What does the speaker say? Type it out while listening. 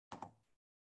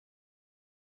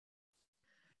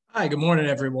Hi, good morning,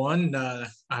 everyone.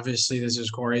 Obviously, this is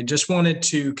Corey. Just wanted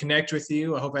to connect with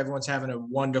you. I hope everyone's having a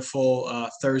wonderful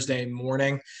Thursday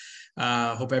morning.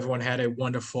 Hope everyone had a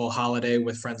wonderful holiday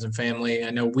with friends and family. I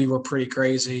know we were pretty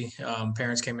crazy.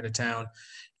 Parents came into town,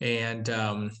 and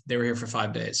they were here for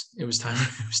 5 days. It was time.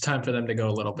 It was time for them to go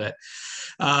a little bit.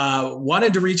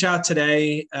 Wanted to reach out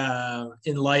today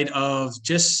in light of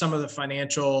just some of the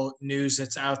financial news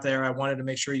that's out there. I wanted to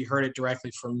make sure you heard it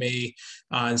directly from me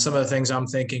and some of the things I'm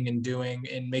thinking and doing,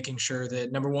 and making sure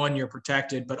that number one, you're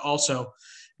protected, but also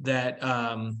that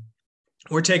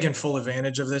we're taking full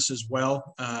advantage of this as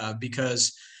well,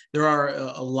 because there are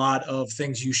a lot of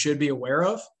things you should be aware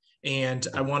of. And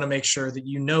I want to make sure that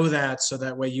you know that, so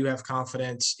that way you have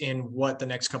confidence in what the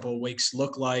next couple of weeks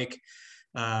look like.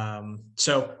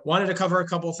 So wanted to cover a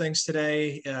couple of things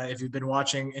today. If you've been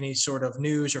watching any sort of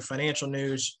news or financial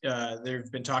news,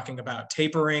 they've been talking about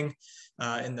tapering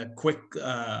in the quick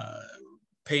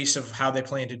pace of how they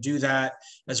plan to do that,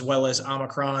 as well as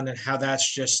Omicron and how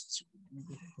that's just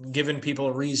given people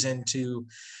a reason to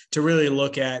really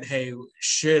look at, hey,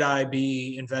 should I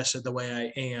be invested the way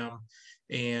I am?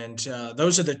 And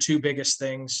those are the two biggest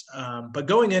things. But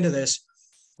going into this,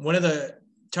 one of the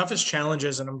toughest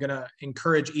challenges, and I'm going to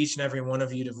encourage each and every one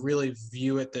of you to really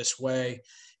view it this way,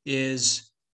 is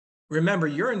remember,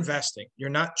 you're investing, you're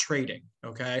not trading.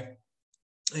 Okay.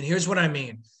 And here's what I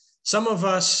mean. Some of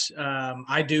us,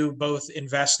 I do both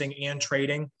investing and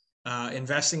trading.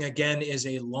 Investing, again, is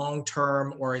a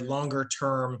long-term or a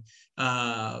longer-term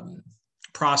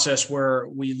process where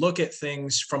we look at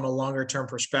things from a longer-term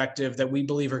perspective that we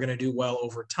believe are going to do well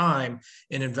over time,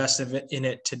 and invest in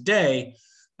it today.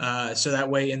 So that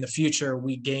way in the future,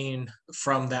 we gain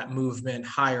from that movement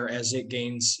higher as it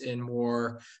gains in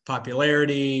more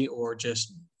popularity or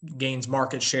just gains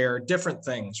market share, different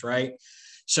things, right?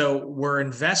 So we're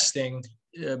investing,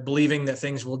 believing that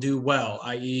things will do well,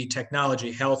 i.e.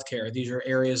 technology, healthcare. These are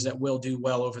areas that will do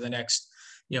well over the next,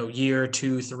 year,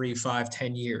 2, 3, 5,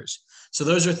 10 years. So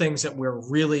those are things that we're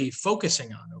really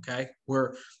focusing on. Okay.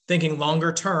 We're thinking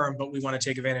longer term, but we want to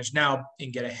take advantage now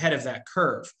and get ahead of that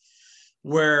curve.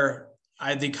 Where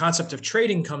the concept of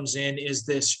trading comes in is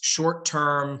this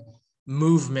short-term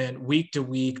movement, week to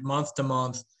week, month to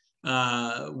month,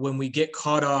 when we get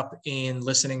caught up in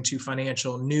listening to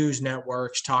financial news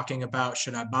networks talking about,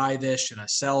 should I buy this? Should I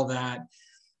sell that?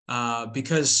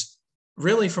 Because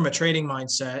really, from a trading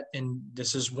mindset, and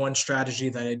this is one strategy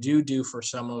that I do for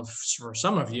some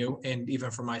of you, and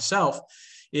even for myself,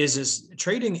 is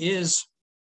trading is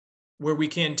where we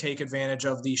can take advantage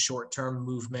of these short-term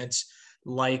movements,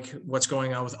 like what's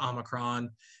going on with Omicron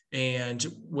and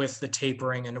with the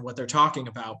tapering and what they're talking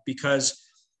about, because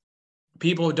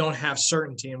people don't have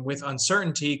certainty. And with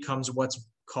uncertainty comes what's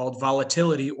called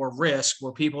volatility or risk,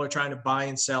 where people are trying to buy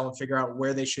and sell and figure out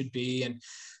where they should be and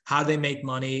how they make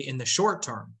money in the short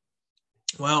term.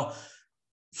 Well,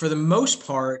 for the most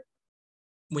part,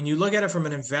 when you look at it from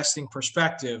an investing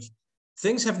perspective,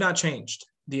 things have not changed.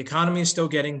 The economy is still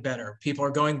getting better. People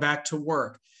are going back to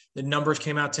work. The numbers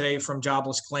came out today from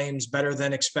jobless claims better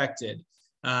than expected.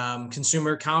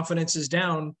 Consumer confidence is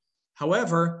down.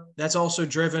 However, that's also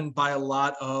driven by a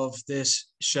lot of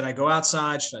this: should I go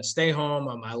outside? Should I stay home?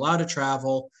 Am I allowed to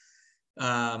travel?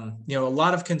 A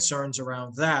lot of concerns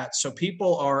around that. So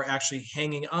people are actually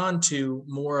hanging on to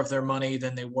more of their money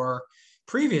than they were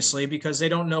previously, because they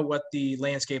don't know what the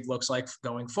landscape looks like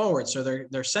going forward. So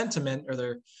their sentiment or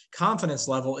their confidence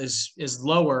level is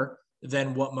lower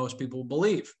than what most people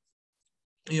believe.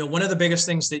 One of the biggest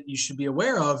things that you should be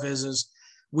aware of is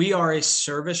we are a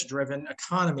service-driven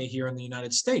economy here in the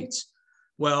United States.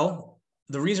 Well,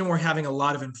 the reason we're having a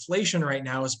lot of inflation right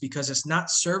now is because it's not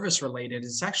service related,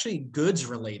 it's actually goods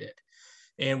related.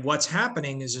 And what's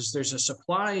happening is there's a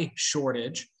supply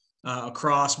shortage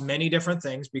across many different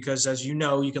things, because, as you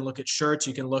know, you can look at shirts,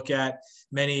 you can look at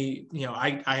many,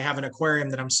 I have an aquarium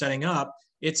that I'm setting up.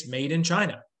 It's made in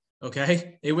China.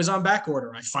 Okay. It was on back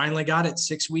order. I finally got it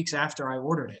 6 weeks after I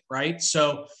ordered it. Right.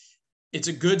 So it's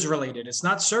a goods related. It's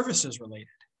not services related.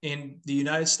 And the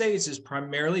United States is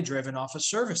primarily driven off of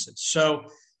services. So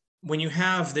when you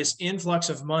have this influx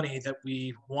of money that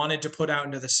we wanted to put out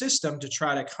into the system to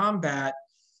try to combat,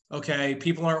 okay,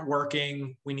 people aren't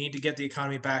working, we need to get the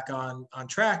economy back on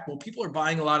track. Well, people are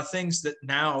buying a lot of things that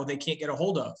now they can't get a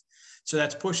hold of. So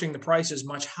that's pushing the prices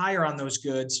much higher on those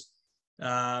goods.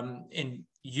 And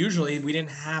usually we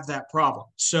didn't have that problem.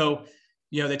 So,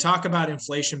 they talk about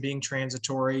inflation being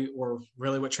transitory, or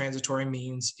really what transitory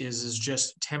means is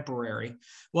just temporary.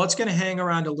 Well, it's going to hang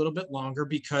around a little bit longer,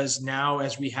 because now,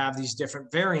 as we have these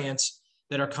different variants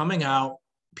that are coming out,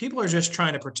 people are just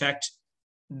trying to protect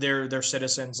their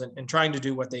citizens and trying to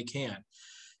do what they can.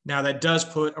 Now, that does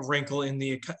put a wrinkle in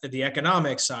the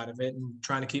economic side of it and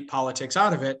trying to keep politics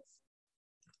out of it.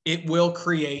 It will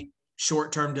create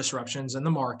short-term disruptions in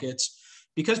the markets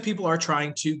because people are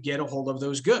trying to get a hold of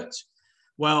those goods.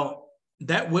 Well,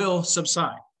 that will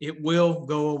subside. It will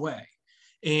go away.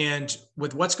 And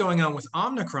with what's going on with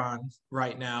Omicron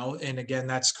right now, and again,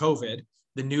 that's COVID,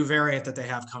 the new variant that they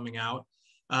have coming out.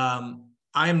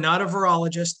 I am not a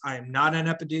virologist. I am not an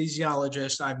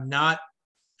epidemiologist. I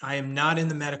am not in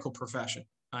the medical profession.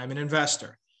 I'm an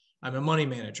investor. I'm a money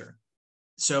manager.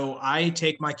 So I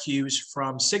take my cues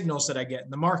from signals that I get in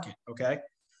the market, okay?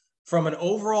 From an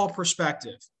overall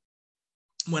perspective,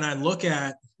 when I look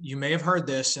at, you may have heard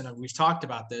this, and we've talked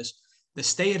about this, the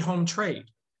stay-at-home trade.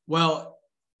 Well,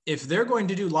 if they're going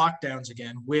to do lockdowns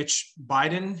again, which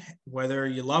Biden, whether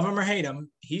you love him or hate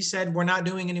him, he said we're not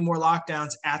doing any more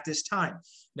lockdowns at this time.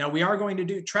 Now, we are going to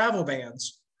do travel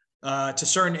bans to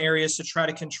certain areas to try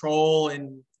to control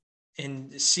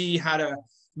and see how to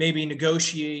maybe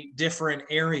negotiate different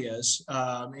areas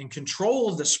and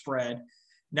control the spread.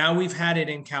 Now we've had it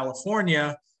in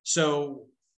California, so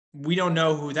we don't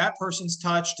know who that person's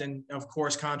touched, and of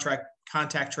course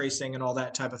contact tracing and all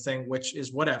that type of thing, which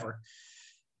is whatever.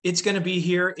 It's going to be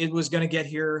here. It was going to get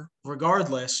here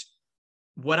regardless.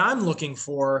 What I'm looking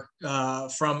for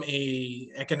from a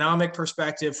economic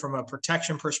perspective, from a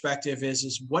protection perspective,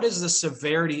 is what is the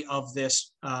severity of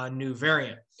this new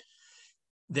variant?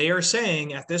 They are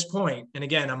saying at this point, and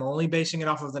again, I'm only basing it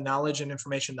off of the knowledge and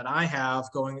information that I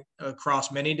have going across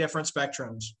many different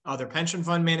spectrums, other pension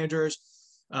fund managers,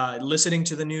 listening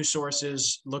to the news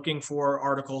sources, looking for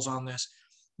articles on this.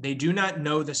 They do not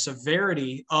know the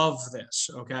severity of this,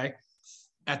 okay?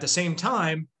 At the same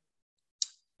time,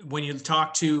 when you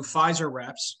talk to Pfizer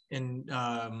reps and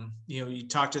you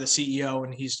talk to the CEO,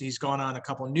 and he's gone on a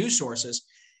couple of news sources,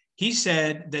 he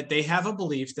said that they have a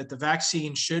belief that the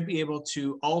vaccine should be able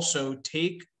to also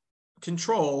take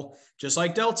control, just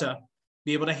like Delta,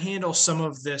 be able to handle some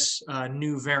of this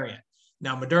new variant.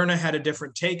 Now, Moderna had a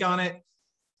different take on it.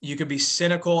 You could be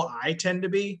cynical, I tend to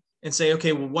be, and say,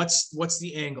 okay, well, what's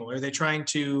the angle? Are they trying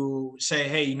to say,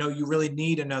 hey, you really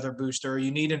need another booster, or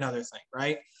you need another thing,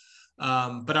 right?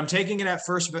 But I'm taking it at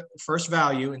first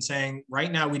value and saying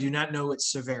right now we do not know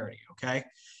its severity, okay?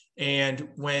 And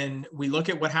when we look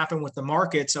at what happened with the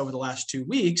markets over the last 2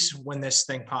 weeks, when this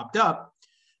thing popped up,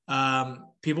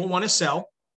 people want to sell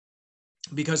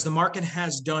because the market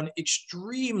has done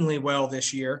extremely well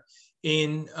this year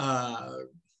in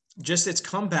just its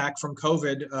comeback from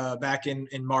COVID back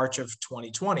in March of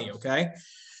 2020, okay?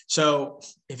 So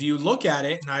if you look at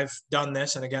it, and I've done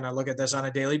this, and again, I look at this on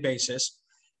a daily basis,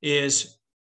 is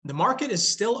the market is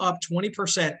still up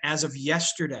 20% as of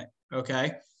yesterday,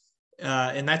 okay?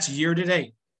 And that's year to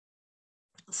date.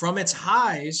 From its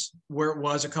highs, where it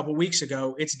was a couple weeks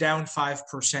ago, it's down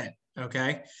 5%,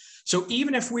 okay? So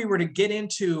even if we were to get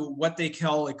into what they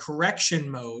call a correction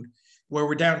mode, where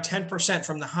we're down 10%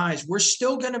 from the highs, we're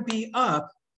still going to be up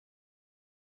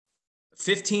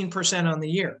 15% on the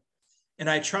year. And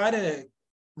I try to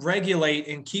regulate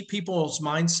and keep people's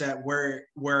mindset where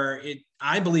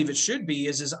I believe it should be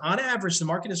is on average, the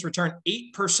market has returned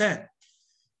 8%.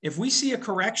 If we see a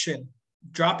correction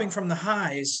dropping from the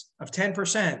highs of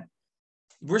 10%,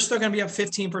 we're still going to be up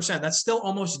 15%. That's still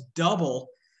almost double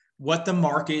what the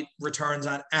market returns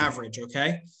on average,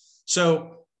 okay?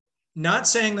 So not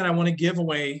saying that I want to give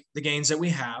away the gains that we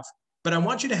have, but I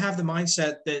want you to have the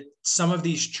mindset that some of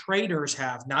these traders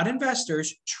have, not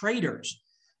investors, traders.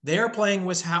 They are playing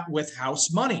with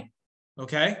house money,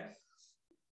 okay?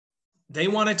 They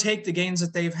want to take the gains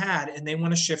that they've had and they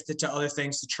want to shift it to other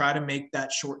things to try to make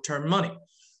that short-term money.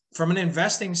 From an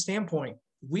investing standpoint,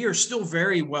 we are still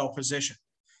very well positioned.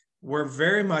 We're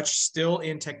very much still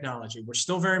in technology. We're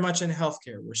still very much in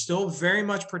healthcare. We're still very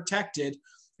much protected.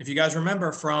 If you guys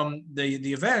remember from the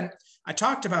event, I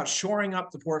talked about shoring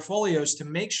up the portfolios to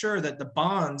make sure that the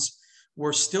bonds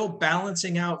were still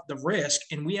balancing out the risk.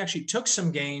 And we actually took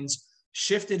some gains,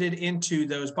 shifted it into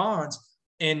those bonds.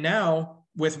 And now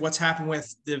with what's happened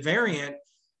with the variant,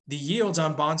 the yields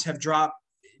on bonds have dropped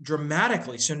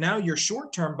dramatically. So now your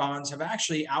short-term bonds have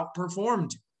actually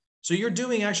outperformed. So you're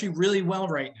doing actually really well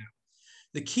right now.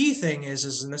 The key thing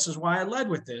is, and this is why I led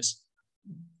with this,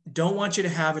 don't want you to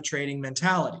have a trading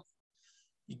mentality.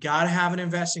 You got to have an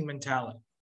investing mentality.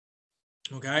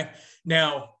 Okay.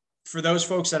 Now, for those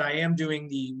folks that I am doing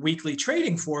the weekly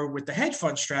trading for with the hedge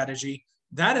fund strategy,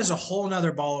 that is a whole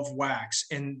nother ball of wax.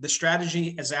 And the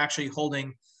strategy is actually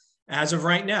holding, as of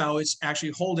right now, it's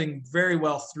actually holding very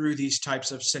well through these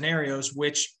types of scenarios,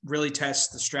 which really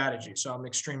tests the strategy. So I'm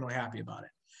extremely happy about it.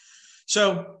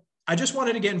 So I just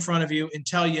wanted to get in front of you and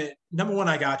tell you, number one,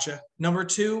 I got you. Number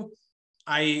two,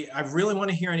 I really want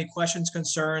to hear any questions,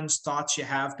 concerns, thoughts you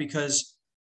have, because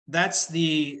that's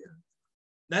the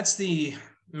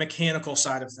mechanical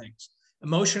side of things.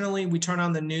 Emotionally, we turn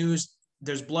on the news,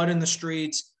 there's blood in the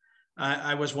streets.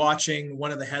 I was watching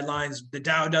one of the headlines, the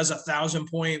Dow does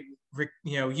 1,000-point,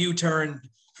 U-turn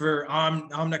for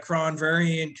Omicron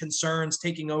variant concerns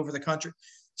taking over the country.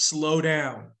 Slow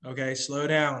down, okay? Slow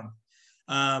down.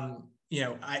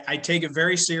 I take it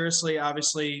very seriously,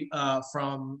 obviously,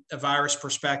 from a virus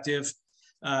perspective.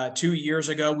 2 years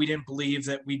ago, we didn't believe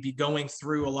that we'd be going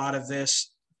through a lot of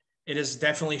this. It has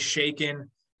definitely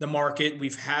shaken the market.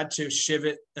 We've had to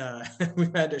shift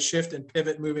and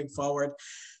pivot moving forward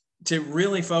to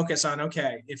really focus on,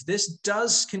 okay, if this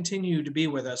does continue to be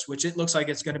with us, which it looks like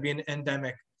it's going to be an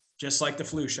endemic, just like the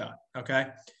flu shot, okay?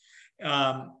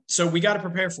 So we got to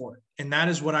prepare for it. And that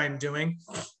is what I'm doing.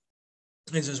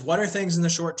 Is what are things in the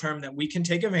short term that we can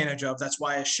take advantage of? That's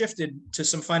why I shifted to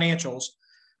some financials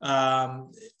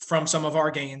from some of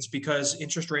our gains, because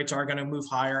interest rates are going to move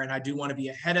higher. And I do want to be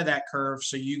ahead of that curve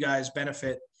so you guys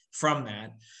benefit from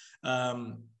that.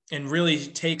 And really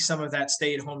take some of that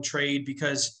stay-at-home trade,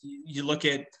 because you look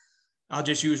at, I'll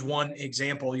just use one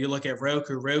example. You look at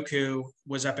Roku. Roku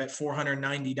was up at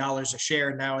 $490 a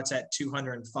share. Now it's at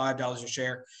 $205 a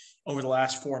share over the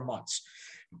last 4 months.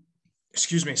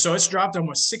 Excuse me. So it's dropped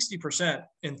almost 60%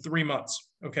 in 3 months.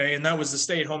 Okay. And that was the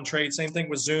stay-at-home trade. Same thing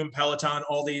with Zoom, Peloton,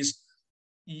 all these.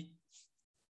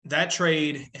 That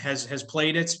trade has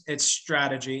played its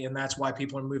strategy, and that's why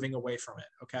people are moving away from it.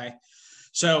 Okay.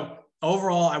 So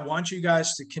overall, I want you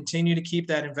guys to continue to keep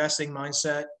that investing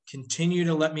mindset. Continue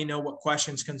to let me know what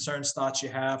questions, concerns, thoughts you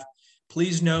have.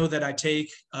 Please know that I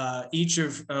take each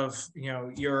of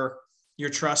your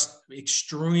trust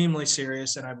extremely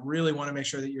serious, and I really want to make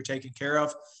sure that you're taken care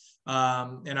of.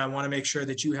 And I want to make sure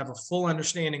that you have a full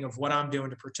understanding of what I'm doing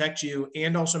to protect you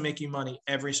and also make you money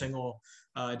every single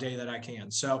day that I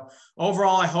can. So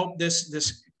overall, I hope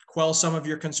this quells some of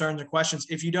your concerns and questions.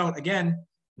 If you don't, again,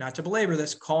 not to belabor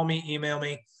this, call me, email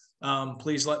me.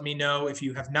 Please let me know if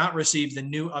you have not received the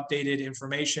new updated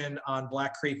information on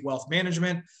Black Creek Wealth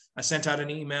Management. I sent out an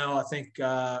email, I think,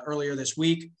 earlier this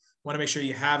week. Want to make sure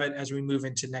you have it as we move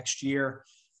into next year.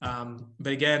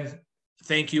 But again,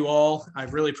 thank you all. I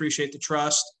really appreciate the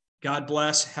trust. God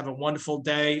bless. Have a wonderful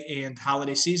day and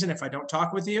holiday season. If I don't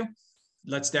talk with you,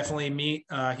 let's definitely meet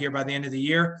here by the end of the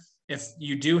year. If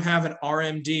you do have an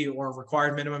RMD, or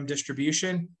required minimum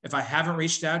distribution, if I haven't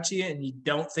reached out to you and you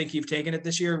don't think you've taken it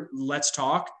this year, let's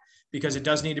talk, because it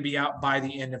does need to be out by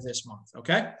the end of this month.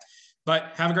 Okay.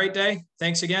 But have a great day.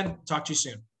 Thanks again. Talk to you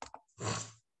soon.